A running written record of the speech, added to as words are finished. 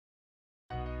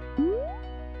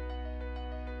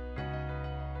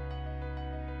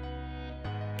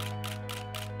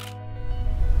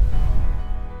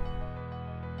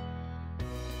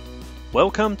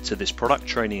Welcome to this Product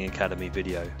Training Academy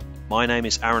video. My name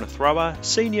is Aaron Thrower,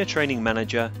 Senior Training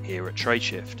Manager here at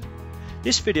Tradeshift.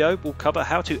 This video will cover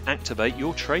how to activate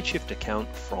your Tradeshift account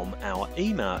from our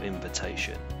email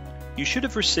invitation. You should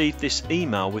have received this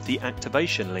email with the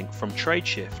activation link from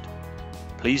Tradeshift.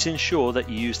 Please ensure that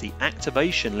you use the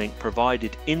activation link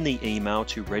provided in the email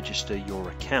to register your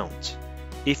account.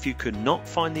 If you could not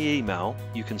find the email,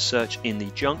 you can search in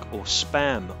the junk or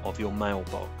spam of your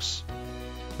mailbox.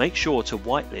 Make sure to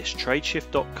whitelist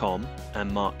Tradeshift.com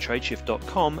and mark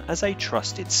Tradeshift.com as a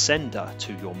trusted sender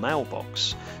to your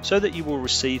mailbox so that you will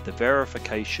receive the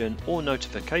verification or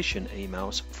notification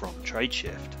emails from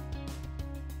Tradeshift.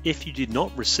 If you did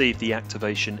not receive the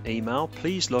activation email,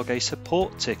 please log a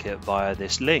support ticket via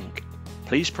this link.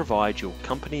 Please provide your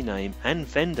company name and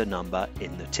vendor number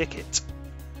in the ticket.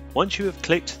 Once you have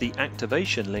clicked the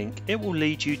activation link, it will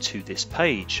lead you to this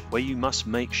page where you must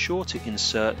make sure to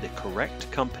insert the correct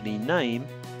company name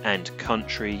and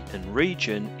country and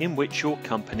region in which your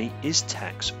company is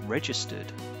tax registered.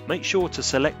 Make sure to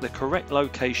select the correct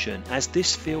location as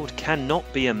this field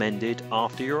cannot be amended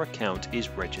after your account is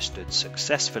registered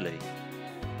successfully.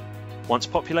 Once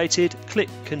populated, click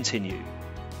Continue.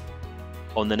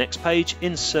 On the next page,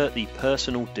 insert the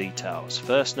personal details,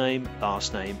 first name,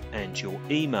 last name, and your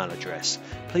email address.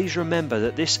 Please remember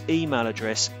that this email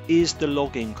address is the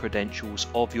login credentials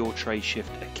of your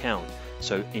Tradeshift account,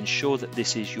 so ensure that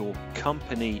this is your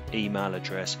company email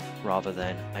address rather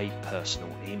than a personal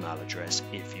email address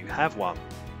if you have one.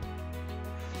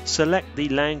 Select the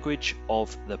language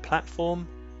of the platform,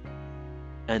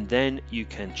 and then you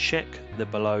can check the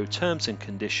below terms and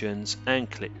conditions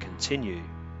and click Continue.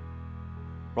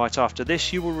 Right after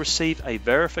this, you will receive a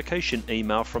verification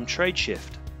email from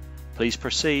Tradeshift. Please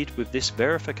proceed with this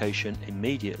verification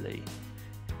immediately.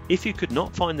 If you could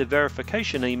not find the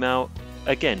verification email,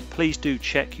 again, please do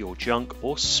check your junk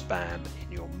or spam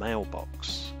in your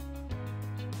mailbox.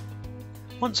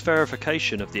 Once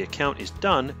verification of the account is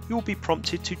done, you will be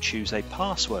prompted to choose a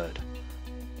password.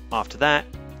 After that,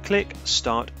 click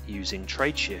Start using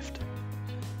Tradeshift.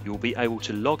 You will be able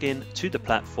to log in to the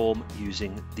platform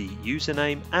using the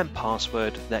username and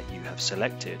password that you have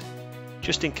selected.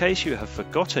 Just in case you have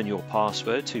forgotten your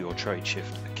password to your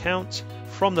Tradeshift account,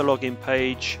 from the login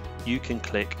page you can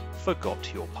click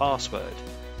Forgot your password.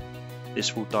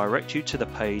 This will direct you to the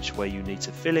page where you need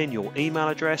to fill in your email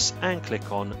address and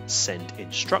click on Send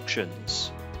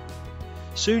Instructions.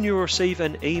 Soon you will receive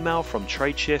an email from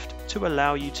Tradeshift to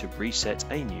allow you to reset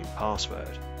a new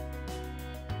password.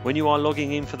 When you are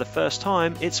logging in for the first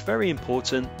time, it's very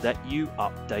important that you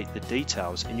update the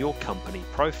details in your company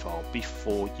profile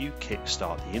before you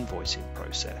kickstart the invoicing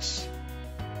process.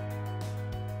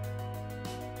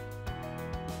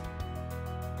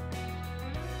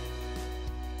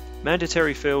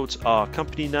 Mandatory fields are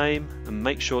company name, and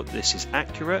make sure that this is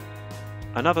accurate.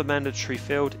 Another mandatory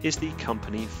field is the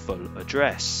company full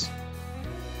address.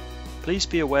 Please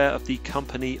be aware of the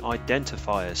company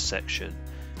identifiers section.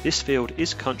 This field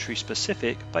is country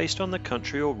specific based on the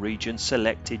country or region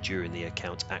selected during the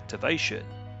account activation.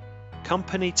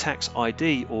 Company tax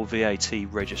ID or VAT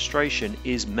registration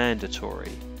is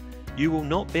mandatory. You will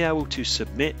not be able to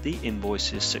submit the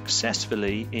invoices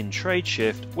successfully in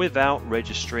Tradeshift without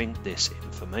registering this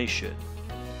information.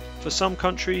 For some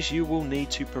countries, you will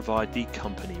need to provide the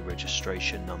company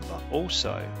registration number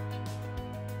also.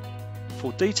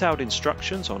 For detailed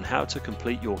instructions on how to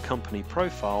complete your company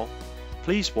profile,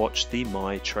 please watch the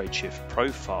My Tradeshift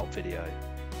profile video.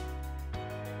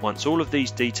 Once all of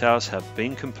these details have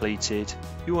been completed,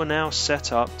 you are now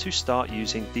set up to start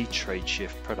using the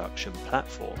Tradeshift production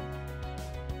platform.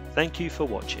 Thank you for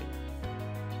watching.